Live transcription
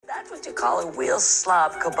What'd you call it? Wheel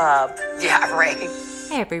slob kebab. Yeah, right.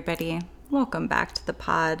 Hey everybody, welcome back to the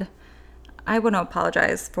pod. I want to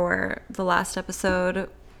apologize for the last episode.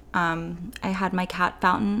 I had my cat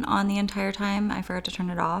fountain on the entire time. I forgot to turn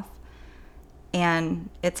it off. And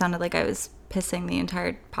it sounded like I was pissing the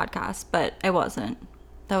entire podcast, but I wasn't.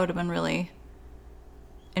 That would have been really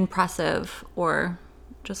impressive or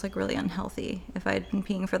just like really unhealthy if I'd been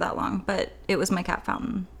peeing for that long. But it was my cat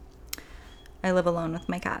fountain. I live alone with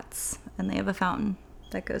my cats, and they have a fountain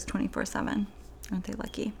that goes 24/7. Aren't they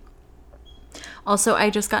lucky? Also,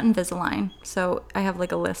 I just got Invisalign, so I have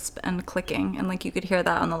like a lisp and clicking, and like you could hear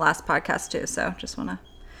that on the last podcast too, so just want to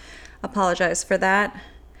apologize for that.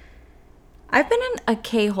 I've been in a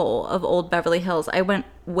K-hole of old Beverly Hills. I went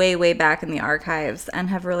way, way back in the archives and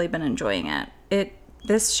have really been enjoying it.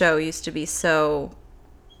 This show used to be so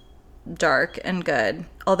dark and good,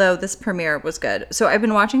 although this premiere was good. So I've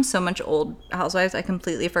been watching so much old Housewives, I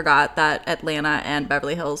completely forgot that Atlanta and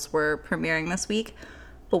Beverly Hills were premiering this week.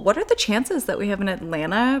 But what are the chances that we have an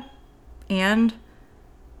Atlanta and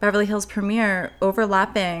Beverly Hills premiere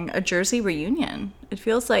overlapping a Jersey reunion? It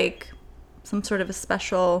feels like some sort of a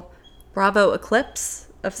special Bravo eclipse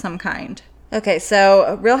of some kind. Okay,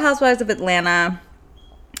 so Real Housewives of Atlanta.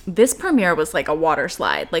 This premiere was like a water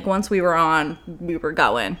slide. Like once we were on, we were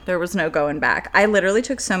going. There was no going back. I literally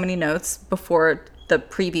took so many notes before the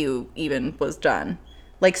preview even was done.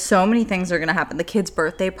 Like so many things are going to happen. The kid's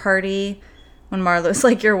birthday party, when Marlo's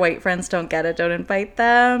like, your white friends don't get it, don't invite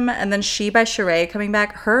them. And then She by Sheree coming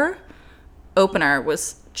back. Her opener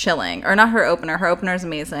was chilling. Or not her opener. Her opener is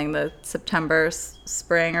amazing. The September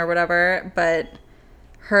spring or whatever. But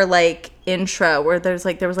her like intro where there was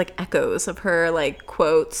like echoes of her like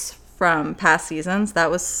quotes from past seasons. That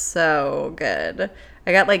was so good.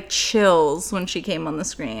 I got like chills when she came on the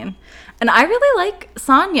screen. And I really like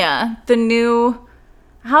Sonja, the new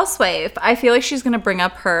housewife. I feel like she's going to bring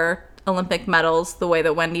up her Olympic medals the way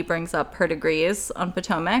that Wendy brings up her degrees on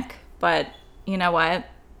Potomac. But you know what?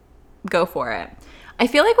 Go for it. I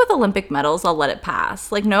feel like with Olympic medals, I'll let it pass.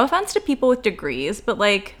 Like, no offense to people with degrees, but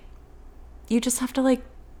like, you just have to like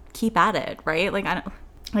keep at it, right? Like, I don't,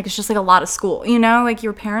 like, it's just like a lot of school, you know, like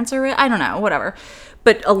your parents are, I don't know, whatever.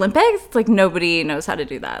 But Olympics, like nobody knows how to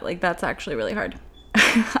do that. Like, that's actually really hard.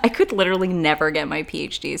 I could literally never get my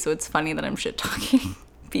PhD, so it's funny that I'm shit talking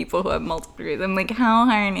people who have multiple degrees. I'm like, how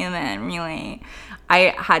hard is it, really?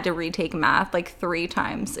 I had to retake math like 3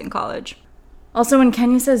 times in college. Also, when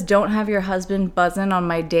Kenya says, don't have your husband buzzing on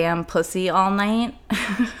my damn pussy all night,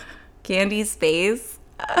 Candy's face.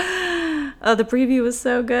 Oh, the preview was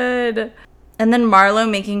so good. And then Marlo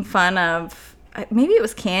making fun of, maybe it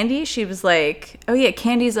was Candy. She was like, oh yeah,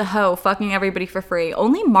 Candy's a hoe, fucking everybody for free.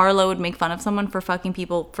 Only Marlo would make fun of someone for fucking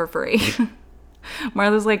people for free.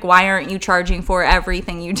 Marlo's like, why aren't you charging for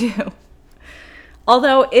everything you do?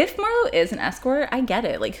 Although, if Marlo is an escort, I get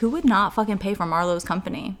it. Like, who would not fucking pay for Marlo's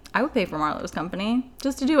company? I would pay for Marlo's company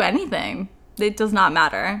just to do anything. It does not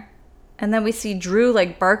matter. And then we see Drew,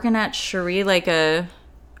 like, barking at Sheree like a...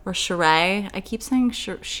 Or Sheree. I keep saying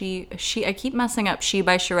she. I keep messing up She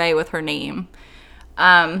by Sheree with her name.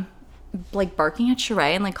 Like, barking at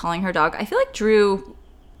Sheree and, like, calling her dog. I feel like Drew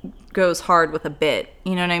goes hard with a bit.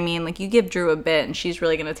 You know what I mean? Like, you give Drew a bit, and she's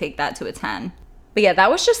really going to take that to a 10. But yeah, that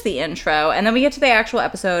was just the intro. And then we get to the actual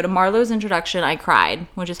episode. Marlo's introduction, I cried,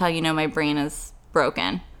 which is how you know my brain is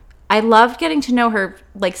broken. I loved getting to know her,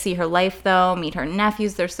 like see her life though, meet her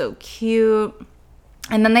nephews. They're so cute.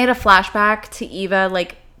 And then they had a flashback to Eva,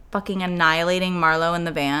 like fucking annihilating Marlo in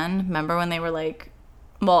the van. Remember when they were like,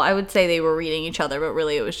 well, I would say they were reading each other, but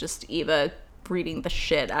really it was just Eva reading the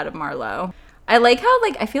shit out of Marlo. I like how,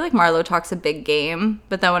 like, I feel like Marlo talks a big game,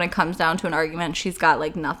 but then when it comes down to an argument, she's got,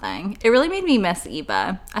 like, nothing. It really made me miss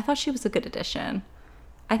Eva. I thought she was a good addition.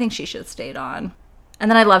 I think she should have stayed on. And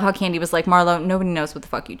then I love how Candy was like, Marlo, nobody knows what the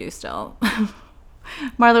fuck you do still.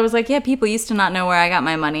 Marlo was like, yeah, people used to not know where I got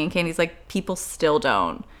my money. And Candy's like, people still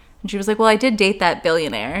don't. And she was like, well, I did date that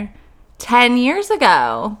billionaire 10 years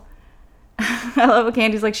ago. I love how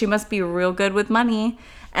Candy's like, she must be real good with money.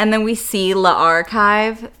 And then we see La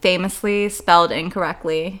Archive, famously spelled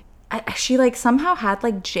incorrectly. She, like, somehow had,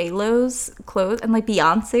 like, J-Lo's clothes and, like,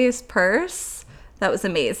 Beyonce's purse. That was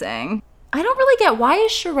amazing. I don't really get, why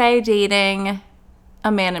is Sheree dating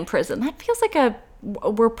a man in prison? That feels like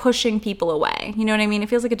we're pushing people away. You know what I mean? It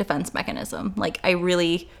feels like a defense mechanism. Like, I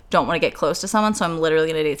really don't want to get close to someone, so I'm literally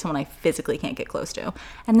going to date someone I physically can't get close to.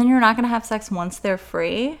 And then you're not going to have sex once they're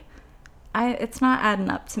free? It's not adding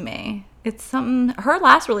up to me. It's something, her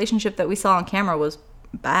last relationship that we saw on camera was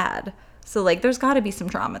bad. So, like, there's got to be some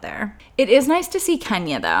drama there. It is nice to see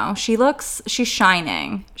Kenya, though. She's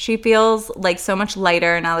shining. She feels like so much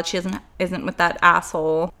lighter now that she isn't with that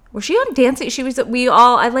asshole. Was she on Dancing?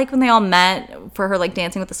 I like when they all met for her, like,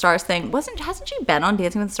 Dancing with the Stars thing. Hasn't she been on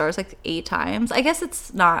Dancing with the Stars, like, 8 times? I guess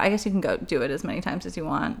it's not. I guess you can go do it as many times as you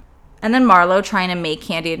want. And then Marlo trying to make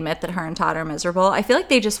Kandi admit that her and Todd are miserable. I feel like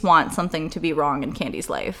they just want something to be wrong in Kandi's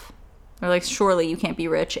life. They're like, surely you can't be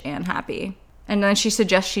rich and happy. And then she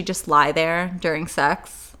suggests she just lie there during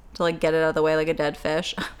sex to, like, get it out of the way like a dead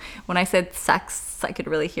fish. When I said sex, I could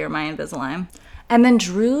really hear my Invisalign. And then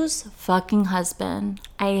Drew's fucking husband.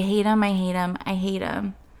 I hate him.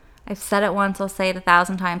 I've said it once. I'll say it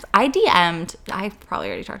 1,000 times. I've probably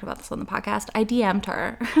already talked about this on the podcast. I DM'd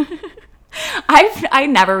her. I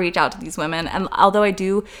never reach out to these women. And although I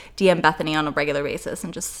do DM Bethany on a regular basis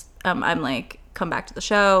and just, I'm like, come back to the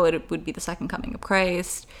show. It would be the second coming of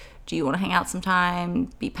Christ. Do you want to hang out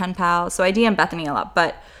sometime? Be pen pals. So I DM Bethany a lot,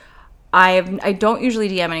 but I don't usually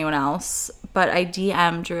DM anyone else, but I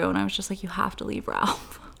DM Drew and I was just like, you have to leave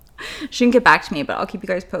Ralph. She didn't get back to me, but I'll keep you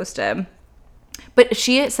guys posted. But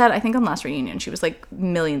she said, I think on last reunion, she was like,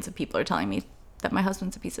 millions of people are telling me that my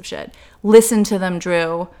husband's a piece of shit. Listen to them,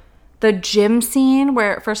 Drew. The gym scene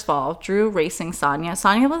where, first of all, Drew racing Sonya.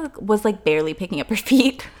 Sonya was like barely picking up her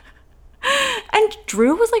feet. And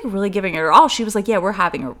Drew was like really giving it her all. She was like, yeah, we're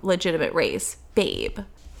having a legitimate race, babe.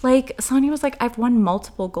 Like, Sonya was like, I've won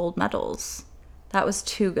multiple gold medals. That was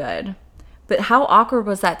too good. But how awkward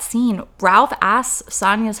was that scene? Ralph asks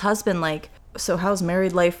Sonya's husband, like, so how's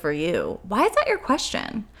married life for you? Why is that your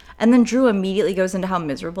question? And then Drew immediately goes into how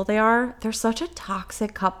miserable they are. They're such a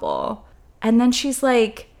toxic couple. And then she's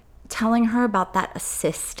like telling her about that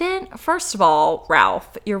assistant. First of all,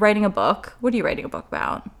 Ralph, you're writing a book. What are you writing a book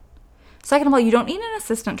about? Second of all, you don't need an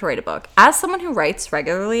assistant to write a book. As someone who writes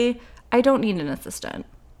regularly, I don't need an assistant.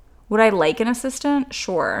 Would I like an assistant?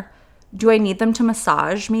 Sure. Do I need them to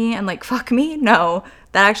massage me and like fuck me? No.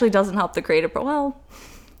 That actually doesn't help the creative. Well,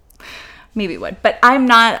 maybe it would. But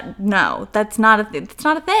that's not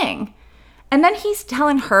a thing. And then he's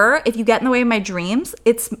telling her, if you get in the way of my dreams,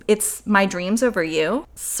 it's my dreams over you.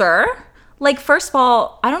 Sir? Like, first of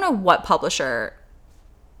all, I don't know what publisher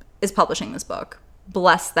is publishing this book.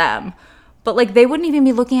 Bless them. But, like, they wouldn't even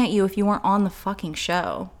be looking at you if you weren't on the fucking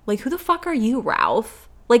show. Like, who the fuck are you, Ralph?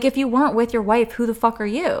 Like, if you weren't with your wife, who the fuck are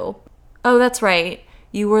you? Oh, that's right.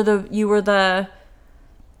 You were the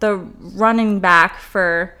running back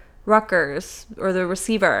for Rutgers, or the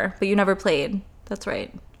receiver, but you never played. That's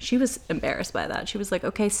right. She was embarrassed by that. She was like,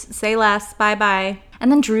 okay, say less, bye-bye.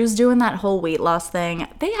 And then Drew's doing that whole weight loss thing.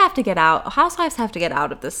 They have to get out. Housewives have to get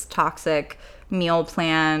out of this toxic meal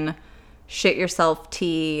plan, shit yourself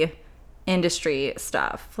tea industry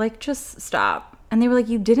stuff. Like, just stop. And they were like,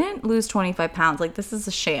 you didn't lose 25 pounds. Like, this is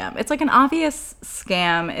a sham. It's like an obvious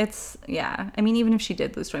scam. I mean, even if she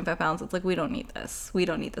did lose 25 pounds, it's like, we don't need this. We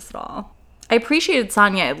don't need this at all. I appreciated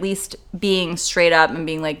Sonya at least being straight up and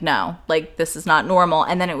being like, no, like, this is not normal.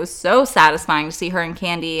 And then it was so satisfying to see her and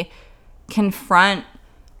Kandi confront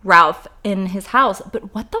Ralph in his house.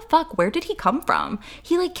 But what the fuck? Where did he come from?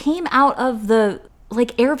 He, like, came out of the,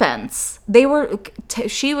 like, air vents.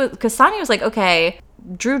 Because Sonya was like, okay,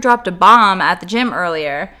 Drew dropped a bomb at the gym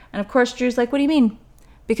earlier. And of course, Drew's like, what do you mean?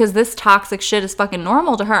 Because this toxic shit is fucking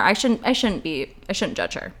normal to her. I shouldn't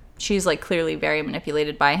judge her. She's, like, clearly very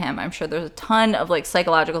manipulated by him. I'm sure there's a ton of, like,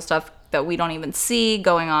 psychological stuff that we don't even see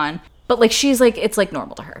going on. But, like, she's, like, it's, like,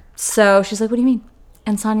 normal to her. So she's like, what do you mean?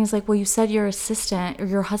 And Sonya's like, well, you said your assistant, or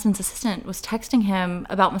your husband's assistant, was texting him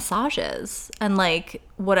about massages and, like,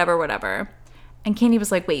 whatever. And Kandi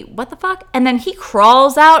was like, wait, what the fuck? And then he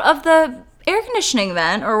crawls out of the air conditioning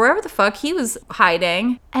vent, or wherever the fuck he was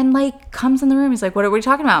hiding, and, like, comes in the room. He's like, what are we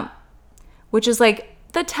talking about? Which is, like,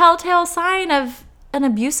 the telltale sign of an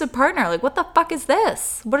abusive partner. Like, what the fuck is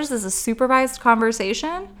this? What is this, a supervised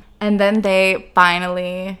conversation? And then they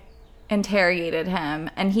finally interrogated him,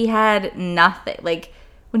 and he had nothing. Like,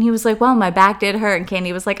 when he was like, well, my back did hurt, and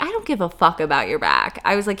Kandi was like, I don't give a fuck about your back.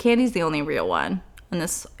 I was like, Candy's the only real one in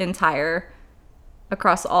this entire,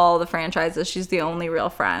 across all the franchises, she's the only real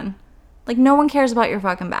friend. Like, no one cares about your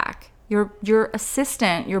fucking back. Your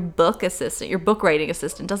assistant, your book writing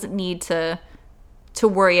assistant doesn't need to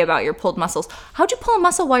worry about your pulled muscles. How'd you pull a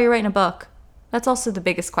muscle while you're writing a book? That's also the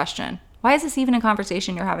biggest question. Why is this even a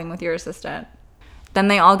conversation you're having with your assistant? Then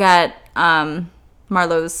they all get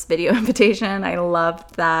Marlo's video invitation. I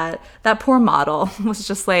loved that. That poor model was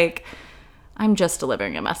just like, I'm just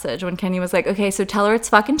delivering a message. When Kenya was like, okay, so tell her it's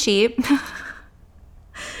fucking cheap.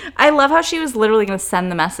 I love how she was literally going to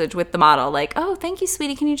send the message with the model. Like, oh, thank you,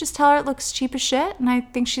 sweetie. Can you just tell her it looks cheap as shit and I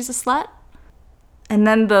think she's a slut? And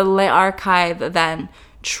then the Le Archive event,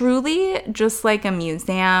 truly just like a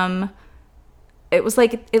museum. It was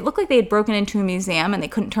like, it looked like they had broken into a museum and they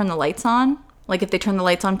couldn't turn the lights on. Like if they turned the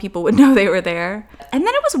lights on, people would know they were there. And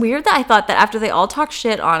then it was weird that I thought that after they all talked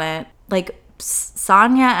shit on it, like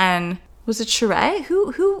Sonia and, was it Sheree?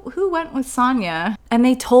 Who went with Sonia? And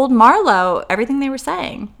they told Marlo everything they were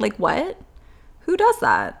saying. Like what? Who does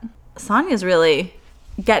that? Sonia's really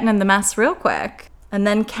getting in the mess real quick. And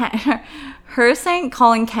then her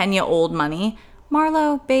calling Kenya old money.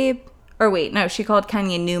 Marlo, babe. Or wait, no, she called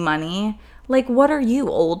Kenya new money. Like, what are you,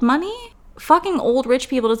 old money? Fucking old rich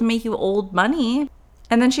people doesn't make you old money.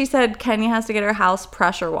 And then she said Kenya has to get her house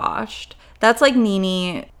pressure washed. That's like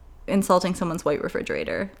Nene insulting someone's white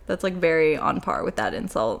refrigerator. That's like very on par with that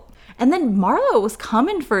insult. And then Marlo was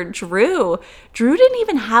coming for Drew. Drew didn't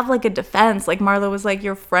even have like a defense. Like Marlo was like,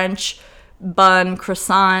 your French bun,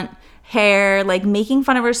 croissant, hair, like making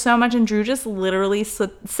fun of her so much. And Drew just literally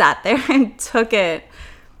sat there and took it.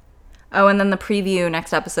 Oh, and then the preview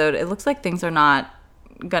next episode, it looks like things are not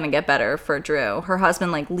gonna get better for Drew. Her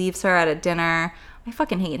husband like leaves her at a dinner. I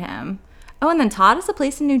fucking hate him. Oh, and then Todd is a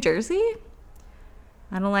place in New Jersey?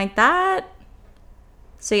 I don't like that.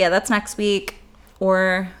 So yeah, that's next week.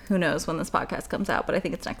 Or who knows when this podcast comes out, but I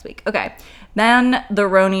think it's next week. Okay. Then the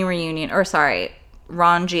Roni reunion, or sorry,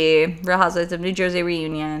 Ranji, Real Housewives of New Jersey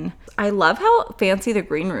reunion. I love how fancy the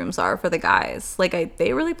green rooms are for the guys. Like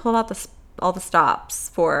they really pulled out all the stops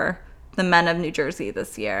for the men of New Jersey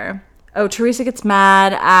this year. Oh, Teresa gets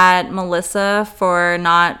mad at Melissa for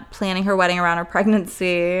not planning her wedding around her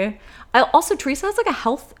pregnancy. Also, Teresa has like a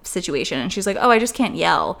health situation and she's like, oh, I just can't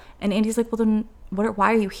yell. And Andy's like, well, then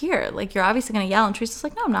why are you here? Like, you're obviously going to yell. And Teresa's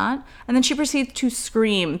like, no, I'm not. And then she proceeds to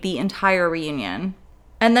scream the entire reunion.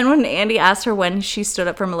 And then when Andy asked her when she stood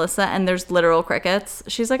up for Melissa and there's literal crickets,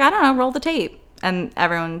 she's like, I don't know, roll the tape. And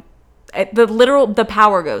everyone, the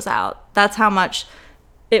power goes out. That's how much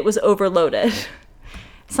it was overloaded.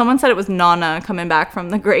 Someone said it was Nana coming back from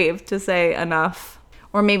the grave to say enough.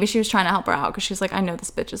 Or maybe she was trying to help her out because she's like, I know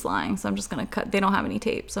this bitch is lying, so I'm just going to cut. They don't have any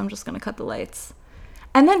tape, so I'm just going to cut the lights.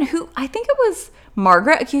 And then I think it was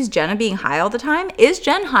Margaret accused Jen of being high all the time. Is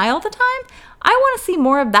Jen high all the time? I want to see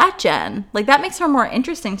more of that Jen. Like, that makes her more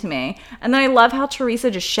interesting to me. And then I love how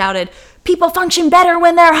Teresa just shouted, people function better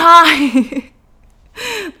when they're high.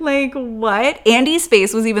 Like, what? Andy's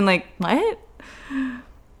face was even like, what?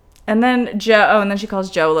 And then and then she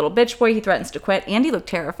calls Joe a little bitch boy. He threatens to quit. Andy looked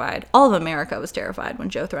terrified. All of America was terrified when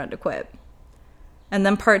Joe threatened to quit. And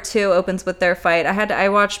then part 2 opens with their fight. I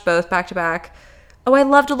watched both back to back. Oh, I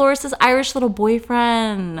love Dolores' Irish little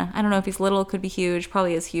boyfriend. I don't know if he's little, could be huge.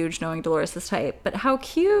 Probably is huge knowing Dolores' type. But how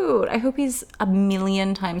cute. I hope he's a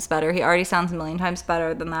million times better. He already sounds a million times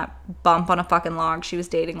better than that bump on a fucking log she was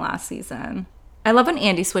dating last season. I love when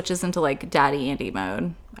Andy switches into like daddy Andy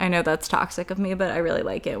mode. I know that's toxic of me, but I really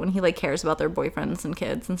like it when he like cares about their boyfriends and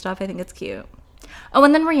kids and stuff. I think it's cute. Oh,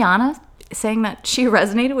 and then Rihanna saying that she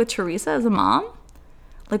resonated with Teresa as a mom.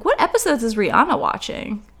 Like, what episodes is Rihanna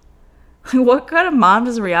watching? Like, what kind of mom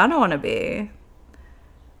does Rihanna want to be?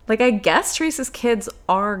 Like, I guess Teresa's kids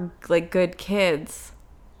are like good kids.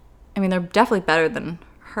 I mean, they're definitely better than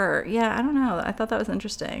her. Yeah, I don't know. I thought that was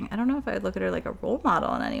interesting. I don't know if I'd look at her like a role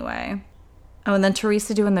model in any way. Oh, and then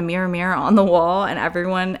Teresa doing the mirror, mirror on the wall and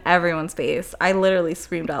everyone's face. I literally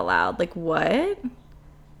screamed out loud. Like, what?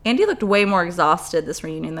 Andy looked way more exhausted this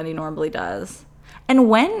reunion than he normally does. And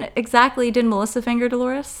when exactly did Melissa finger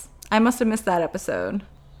Dolores? I must have missed that episode.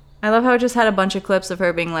 I love how it just had a bunch of clips of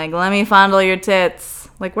her being like, let me fondle your tits.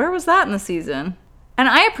 Like, where was that in the season? And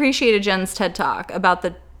I appreciated Jen's TED Talk about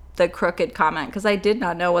the crooked comment because I did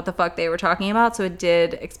not know what the fuck they were talking about, so it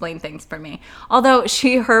did explain things for me. Although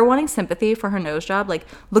her wanting sympathy for her nose job, like,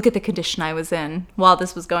 look at the condition I was in while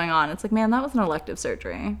this was going on. It's like, man, that was an elective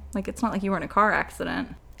surgery. Like, it's not like you were in a car accident.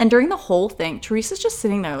 And during the whole thing, Teresa's just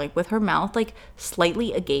sitting there, like, with her mouth, like,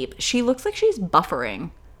 slightly agape. She looks like she's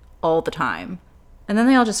buffering all the time. And then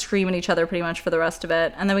they all just scream at each other pretty much for the rest of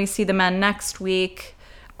it. And then we see the men next week.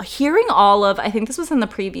 Hearing I think this was in the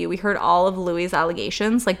preview, we heard all of Louis'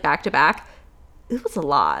 allegations, like, back to back. It was a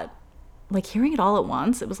lot. Like, hearing it all at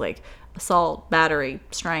once, it was like assault, battery,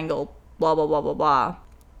 strangle, blah, blah, blah, blah, blah.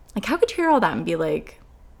 Like, how could you hear all that and be like,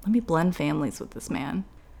 let me blend families with this man?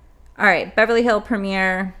 All right, Beverly Hill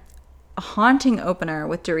premiere, a haunting opener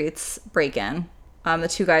with Dorit's break-in. The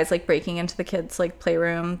two guys, like, breaking into the kids' like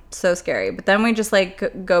playroom. So scary. But then we just,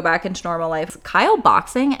 like, go back into normal life. Kyle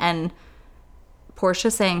boxing and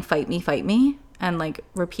Portia saying, fight me, and, like,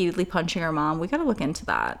 repeatedly punching her mom. We got to look into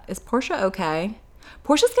that. Is Portia okay?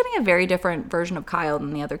 Portia's getting a very different version of Kyle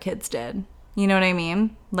than the other kids did. You know what I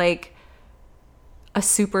mean? Like, a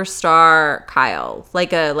superstar Kyle,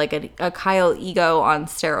 like a Kyle ego on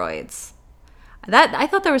steroids. That I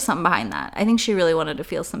thought there was something behind that. I think she really wanted to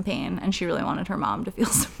feel some pain, and she really wanted her mom to feel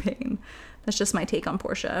some pain. That's just my take on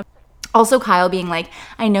Portia. Also, Kyle being like,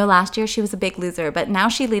 I know last year she was a big loser, but now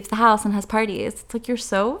she leaves the house and has parties. It's like, you're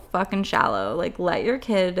so fucking shallow. Like, let your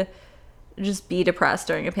kid just be depressed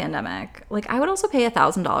during a pandemic. Like, I would also pay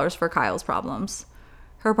 $1,000 for Kyle's problems.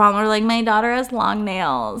 Her problem are like, my daughter has long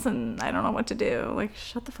nails and I don't know what to do. Like,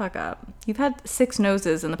 shut the fuck up. You've had 6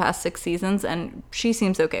 noses in the past 6 seasons and she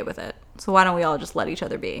seems okay with it. So why don't we all just let each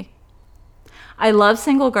other be? I love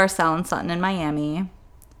single Garcelle and Sutton in Miami.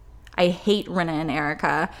 I hate Rinna and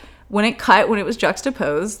Erica. When it was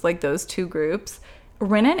juxtaposed, like those two groups,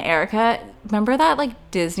 Rinna and Erica, remember that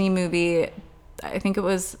like Disney movie, I think it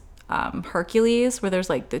was Hercules, where there's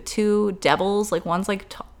like the two devils, like one's like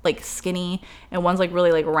skinny and one's like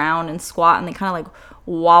really like round and squat, and they kind of like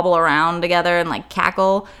wobble around together and like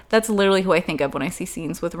cackle. That's literally who I think of when I see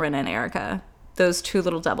scenes with Rinna and Erica, those two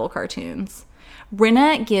little devil cartoons.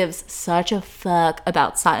 Rinna gives such a fuck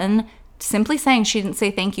about Sutton simply saying she didn't say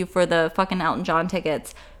thank you for the fucking Elton John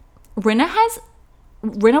tickets. Rinna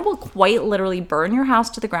will quite literally burn your house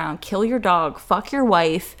to the ground, kill your dog, fuck your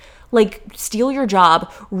wife, like steal your job,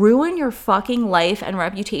 ruin your fucking life and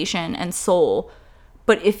reputation and soul.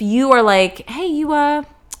 But if you are like, hey, you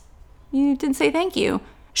didn't say thank you,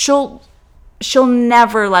 she'll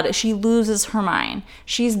never let it. She loses her mind.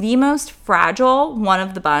 She's the most fragile one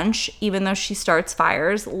of the bunch, even though she starts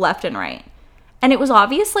fires left and right. And it was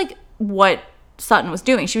obvious like what Sutton was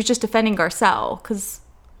doing. She was just defending Garcelle because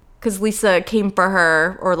Lisa came for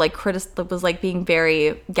her, or like was like being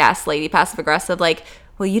very gaslighty, passive aggressive, like,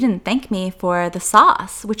 well, you didn't thank me for the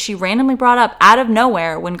sauce, which she randomly brought up out of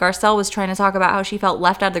nowhere when Garcelle was trying to talk about how she felt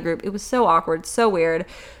left out of the group. It was so awkward, so weird.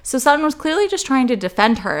 So Sutton was clearly just trying to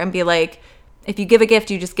defend her and be like, if you give a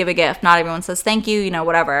gift, you just give a gift. Not everyone says thank you,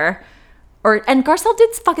 whatever. And Garcelle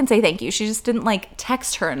did fucking say thank you. She just didn't like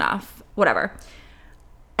text her enough, whatever.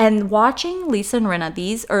 And watching Lisa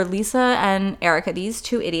and Lisa and Erica, these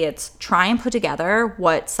two idiots, try and put together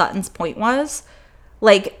what Sutton's point was,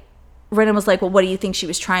 like, Rinna was like, well, what do you think she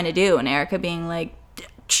was trying to do? And Erica being like,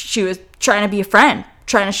 she was trying to be a friend,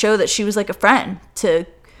 trying to show that she was like a friend to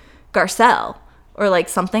Garcelle, or like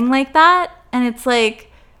something like that. And it's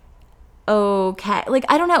like, okay. Like,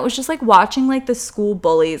 I don't know. It was just like watching like the school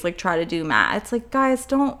bullies like try to do math. It's like, guys,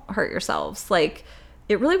 don't hurt yourselves. Like,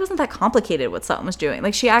 it really wasn't that complicated what Sutton was doing.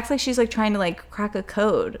 Like, she acts like she's like trying to like crack a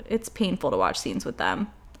code. It's painful to watch scenes with them.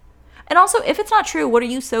 And also, if it's not true, what are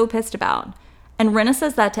you so pissed about? And Rinna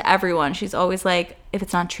says that to everyone. She's always like, if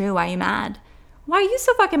it's not true, why are you mad? Why are you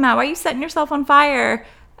so fucking mad? Why are you setting yourself on fire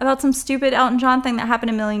about some stupid Elton John thing that happened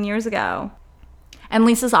a million years ago? And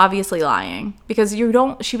Lisa's obviously lying because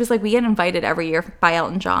she was like, we get invited every year by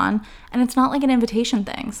Elton John. And it's not like an invitation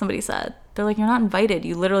thing, somebody said. They're like, you're not invited.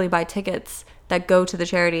 You literally buy tickets that go to the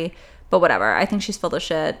charity. But whatever. I think she's full of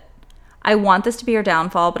shit. I want this to be her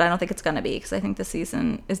downfall, but I don't think it's going to be, because I think the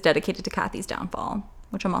season is dedicated to Kathy's downfall,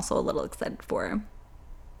 which I'm also a little excited for.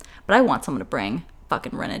 But I want someone to bring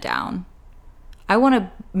fucking Rinna down. I want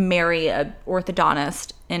to marry an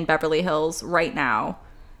orthodontist in Beverly Hills right now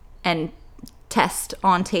and test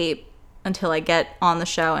on tape until I get on the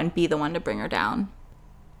show and be the one to bring her down.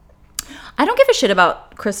 I don't give a shit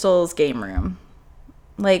about Crystal's game room.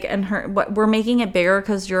 Like, and we're making it bigger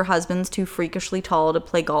because your husband's too freakishly tall to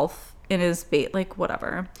play golf in his bait. Like,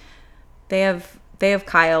 whatever. They have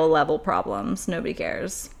Kyle level problems. Nobody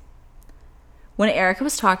cares. When Erica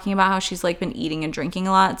was talking about how she's like been eating and drinking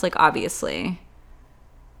a lot, it's like, obviously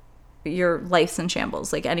your life's in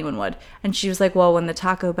shambles, like anyone would. And she was like, well, when the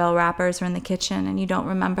Taco Bell wrappers are in the kitchen and you don't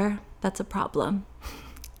remember, that's a problem.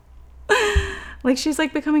 Like, she's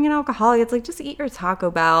like becoming an alcoholic. It's like, just eat your Taco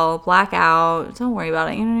Bell, black out, don't worry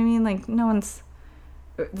about it. You know what I mean? Like, no one's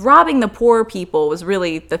robbing the poor people was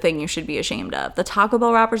really the thing you should be ashamed of. The Taco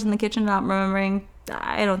Bell wrappers in the kitchen not remembering,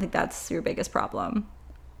 I don't think that's your biggest problem.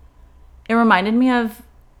 It reminded me of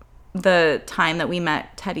the time that we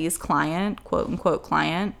met Teddy's client, quote unquote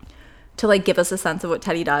client, to like give us a sense of what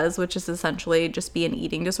Teddy does, which is essentially just be an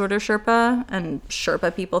eating disorder Sherpa and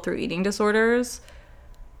Sherpa people through eating disorders.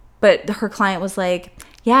 But her client was like,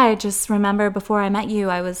 yeah, I just remember before I met you,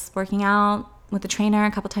 I was working out with a trainer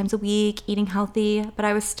a couple times a week, eating healthy, but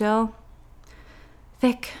I was still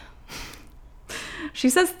thick.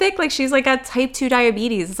 She says thick like she's like got type 2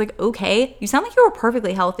 diabetes. It's like, okay, you sound like you were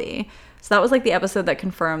perfectly healthy. So that was like the episode that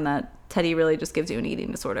confirmed that Teddy really just gives you an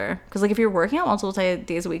eating disorder. Because like if you're working out multiple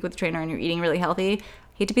days a week with a trainer and you're eating really healthy, I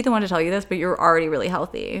hate to be the one to tell you this, but you're already really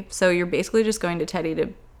healthy. So you're basically just going to Teddy to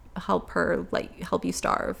help her, like help you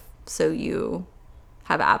starve so you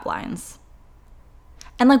have ab lines.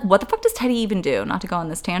 And like, what the fuck does Teddi even do? Not to go on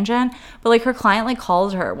this tangent, but like her client like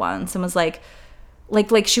called her once and was like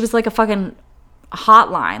she was like a fucking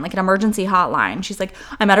hotline, like an emergency hotline. She's like,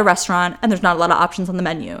 I'm at a restaurant and there's not a lot of options on the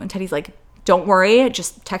menu. And Teddy's like, don't worry,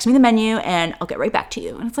 just text me the menu and I'll get right back to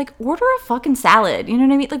you. And it's like, order a fucking salad. You know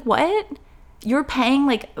what I mean? Like, what? You're paying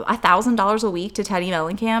like $1,000 a week to Teddi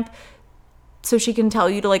Mellencamp so she can tell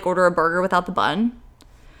you to like order a burger without the bun?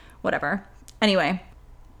 Whatever. Anyway,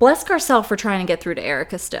 bless Garcelle for trying to get through to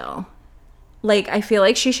Erika still. Like, I feel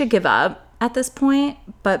like she should give up at this point,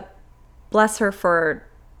 but bless her for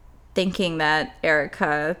thinking that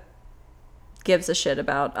Erika gives a shit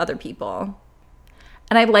about other people.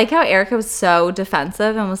 And I like how Erika was so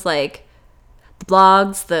defensive and was like, the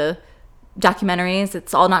blogs, the documentaries,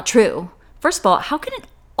 it's all not true. First of all, how can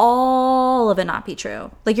all of it not be true?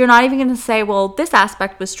 Like, you're not even going to say, well, this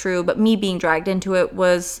aspect was true, but me being dragged into it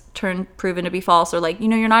was proven to be false. Or like, you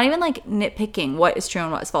know, you're not even like nitpicking what is true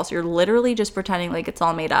and what is false. You're literally just pretending like it's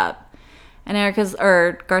all made up. And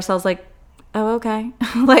Garcelle's like, oh, okay.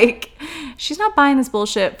 Like, she's not buying this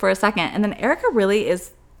bullshit for a second. And then Erika really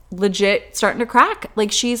is legit starting to crack.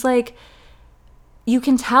 Like, she's like, you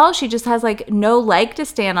can tell she just has like no leg to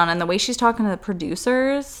stand on. And the way she's talking to the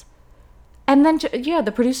producers. And then, yeah,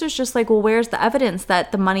 the producer's just like, well, where's the evidence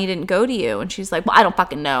that the money didn't go to you? And she's like, well, I don't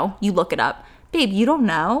fucking know. You look it up. Babe, you don't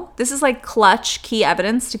know? This is like clutch key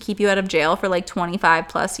evidence to keep you out of jail for like 25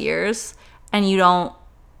 plus years. And you don't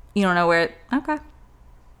know where it, okay.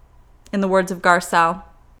 In the words of Garcelle.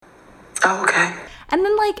 Oh, okay. And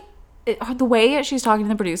then like the way she's talking to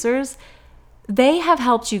the producers, they have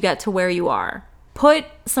helped you get to where you are. Put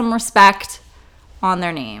some respect on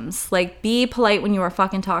their names. Like, be polite when you are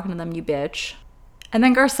fucking talking to them, you bitch. And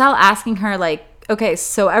then Garcelle asking her like, okay,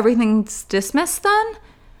 so everything's dismissed then?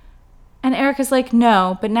 And Erika's like,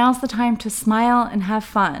 no, but now's the time to smile and have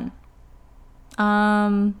fun.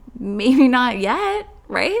 Maybe not yet,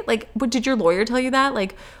 right? Like, what did your lawyer tell you that?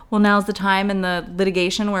 Like, well, now's the time in the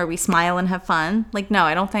litigation where we smile and have fun. Like, no,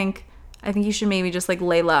 I think you should maybe just like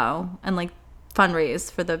lay low and like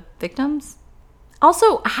fundraise for the victims.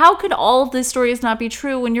 Also, how could all of these stories not be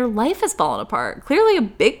true when your life has fallen apart? Clearly a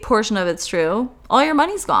big portion of it's true. All your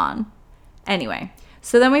money's gone. Anyway,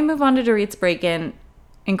 so then we move on to Dorit's break-in.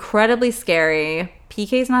 Incredibly scary.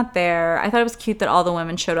 PK's not there. I thought it was cute that all the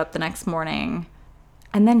women showed up the next morning.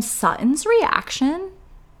 And then Sutton's reaction,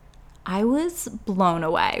 I was blown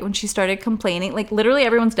away when she started complaining. Like, literally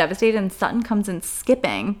everyone's devastated and Sutton comes in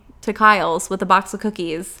skipping to Kyle's with a box of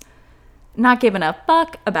cookies, not giving a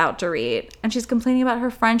fuck about Dorit. And she's complaining about her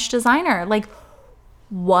French designer. Like,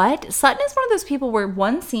 what? Sutton is one of those people where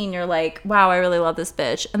one scene you're like, wow, I really love this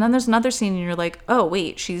bitch. And then there's another scene and you're like, oh,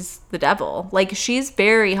 wait, she's the devil. Like, she's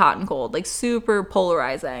very hot and cold, like super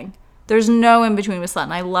polarizing. There's no in between with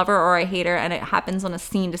Sutton. I love her or I hate her, and it happens on a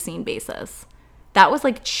scene-to-scene basis. That was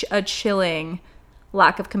like a chilling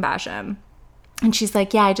lack of compassion. And she's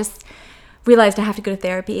like, yeah, I just realized I have to go to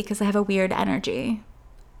therapy because I have a weird energy.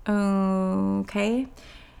 Okay.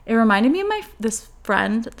 It reminded me of this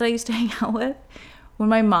friend that I used to hang out with when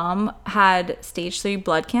my mom had stage 3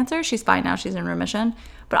 blood cancer. She's fine now. She's in remission.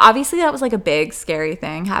 But obviously that was like a big scary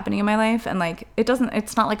thing happening in my life. And like,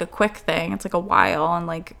 it's not like a quick thing. It's like a while. And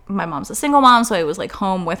like, my mom's a single mom, so I was like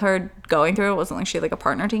home with her going through it. It wasn't like she had like a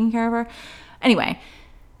partner taking care of her. Anyway,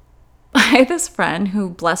 I had this friend who,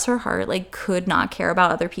 bless her heart, like could not care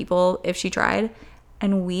about other people if she tried.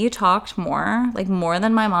 And we talked more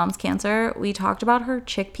than my mom's cancer. We talked about her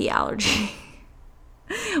chickpea allergy.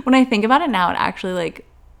 When I think about it now, it actually like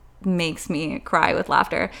makes me cry with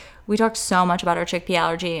laughter. We talked so much about her chickpea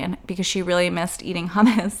allergy, and because she really missed eating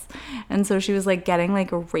hummus. And so she was like getting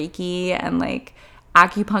like Reiki and like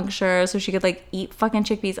acupuncture so she could like eat fucking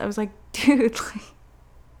chickpeas. I was like, dude, like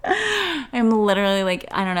I'm literally like,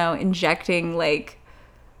 I don't know, injecting like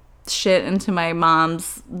shit into my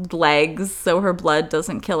mom's legs so her blood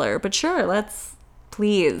doesn't kill her. But sure,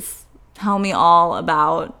 please tell me all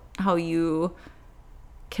about how you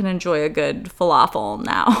can enjoy a good falafel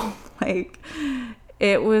now. Like,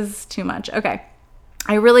 it was too much. Okay.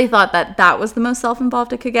 I really thought that was the most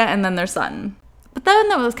self-involved it could get, and then there's Sutton. But then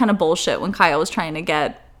that was kind of bullshit when Kyle was trying to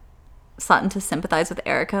get Sutton to sympathize with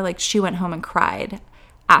Erika. Like, she went home and cried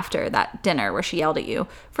after that dinner where she yelled at you.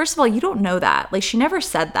 First of all, you don't know that. Like, she never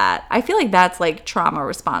said that. I feel like that's like trauma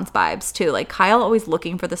response vibes too. Like, Kyle always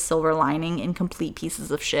looking for the silver lining in complete pieces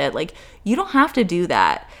of shit. Like, you don't have to do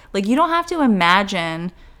that. Like, you don't have to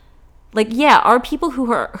imagine, like, yeah, are people who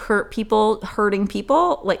hurt people hurting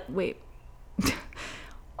people? Like, wait.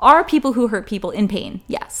 Are people who hurt people in pain?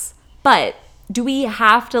 Yes. But do we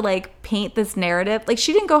have to like paint this narrative. Like,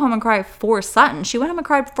 she didn't go home and cry for Sutton. She went home and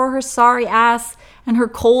cried for her sorry ass and her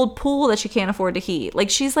cold pool that she can't afford to heat. Like,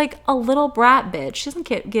 she's like a little brat bitch. She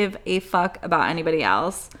doesn't give a fuck about anybody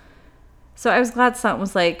else. So I was glad Sutton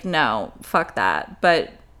was like, no, fuck that.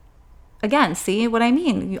 But again, see what I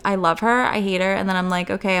mean? I love her, I hate her, and then I'm like,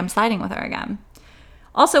 okay, I'm siding with her again.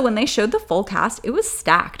 Also, when they showed the full cast, it was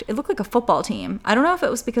stacked. It looked like a football team. I don't know if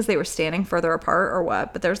it was because they were standing further apart or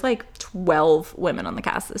what, but there's like 12 women on the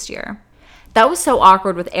cast this year. That was so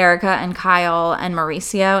awkward with Erica and Kyle and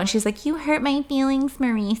Mauricio. And she's like, you hurt my feelings,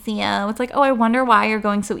 Mauricio. It's like, oh, I wonder why you're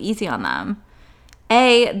going so easy on them.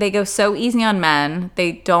 A, they go so easy on men.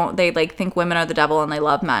 They like think women are the devil and they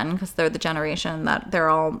love men because they're the generation that they're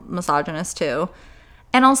all misogynist too.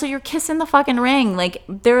 And also, you're kissing the fucking ring. Like,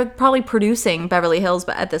 they're probably producing Beverly Hills,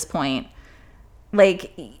 but at this point,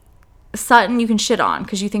 like, Sutton you can shit on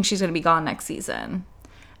because you think she's going to be gone next season.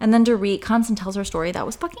 And then Dorit, Constance tells her story. That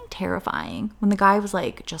was fucking terrifying. When the guy was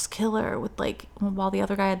like, just kill her, with like, while the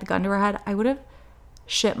other guy had the gun to her head, I would have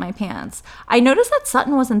shit my pants. I noticed that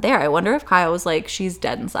Sutton wasn't there. I wonder if Kyle was like, she's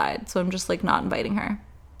dead inside. So I'm just like not inviting her.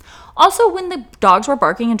 Also, when the dogs were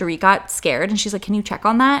barking and Dorit got scared and she's like, can you check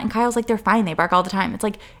on that? And Kyle's like, they're fine. They bark all the time. It's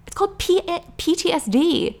like, it's called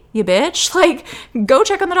PTSD, you bitch. Like, go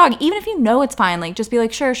check on the dog. Even if you know it's fine, like, just be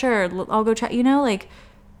like, sure, I'll go check. You know, like,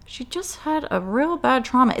 she just had a real bad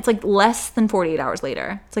trauma. It's like less than 48 hours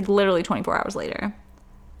later. It's like literally 24 hours later.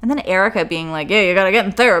 And then Erica being like, yeah, you gotta get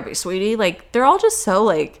in therapy, sweetie. Like, they're all just so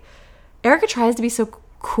like, Erica tries to be so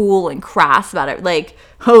cool and crass about it. Like,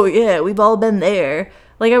 oh yeah, we've all been there.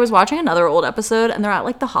 Like, I was watching another old episode, and they're at,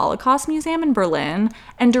 like, the Holocaust Museum in Berlin,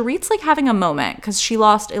 and Dorit's, like, having a moment, because she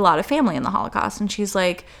lost a lot of family in the Holocaust, and she's,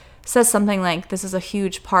 like, says something like, this is a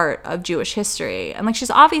huge part of Jewish history, and, like,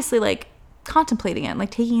 she's obviously, like, contemplating it,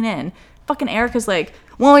 like, taking it in. Fucking Erica's like,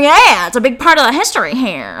 well, yeah, it's a big part of the history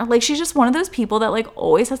here. Like, she's just one of those people that, like,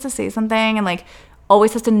 always has to say something, and, like,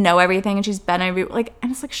 always has to know everything, and she's been like,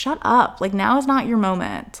 and it's like, shut up. Like, now is not your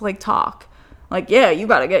moment to, like, talk. Like, yeah, you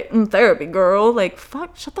gotta get in therapy, girl. Like,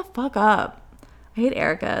 fuck, shut the fuck up. I hate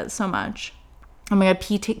Erica so much. Oh my God,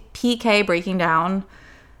 PK breaking down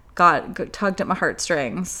tugged at my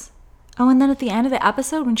heartstrings. Oh, and then at the end of the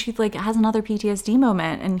episode when she, like, has another PTSD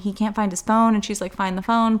moment and he can't find his phone and she's like, find the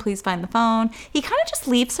phone, please find the phone. He kind of just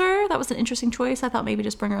leaves her. That was an interesting choice. I thought maybe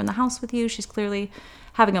just bring her in the house with you. She's clearly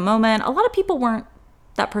having a moment. A lot of people weren't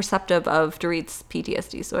that perceptive of Dorit's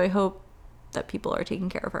PTSD, so I hope that people are taking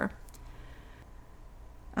care of her.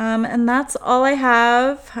 And that's all I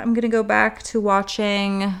have. I'm going to go back to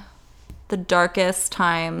watching the darkest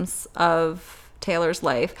times of Taylor's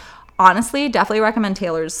life. Honestly, definitely recommend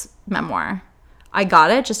Taylor's memoir. I got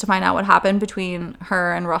it just to find out what happened between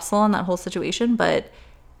her and Russell and that whole situation, but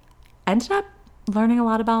ended up learning a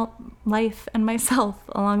lot about life and myself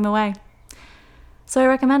along the way. So I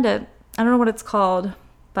recommend it. I don't know what it's called,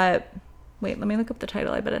 but wait, let me look up the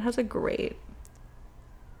title. I bet it has a great...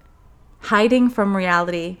 Hiding from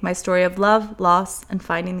Reality, my story of love, loss, and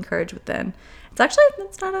finding the courage within.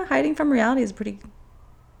 It's not a hiding from reality. It's a pretty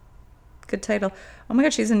good title. Oh my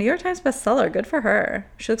God, she's a New York Times bestseller. Good for her.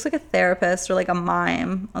 She looks like a therapist or like a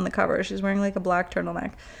mime on the cover. She's wearing like a black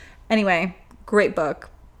turtleneck. Anyway, great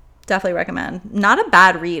book. Definitely recommend. Not a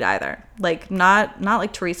bad read either. Like not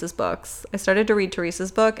like Teresa's books. I started to read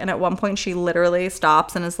Teresa's book and at one point she literally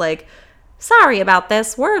stops and is like, sorry about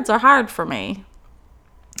this. Words are hard for me.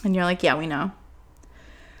 And you're like, yeah, we know.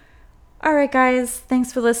 All right, guys.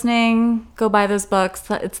 Thanks for listening. Go buy those books.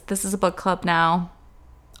 This is a book club now.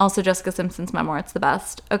 Also, Jessica Simpson's memoir. It's the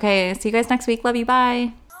best. Okay, see you guys next week. Love you.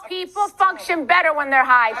 Bye. People function better when they're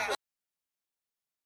high.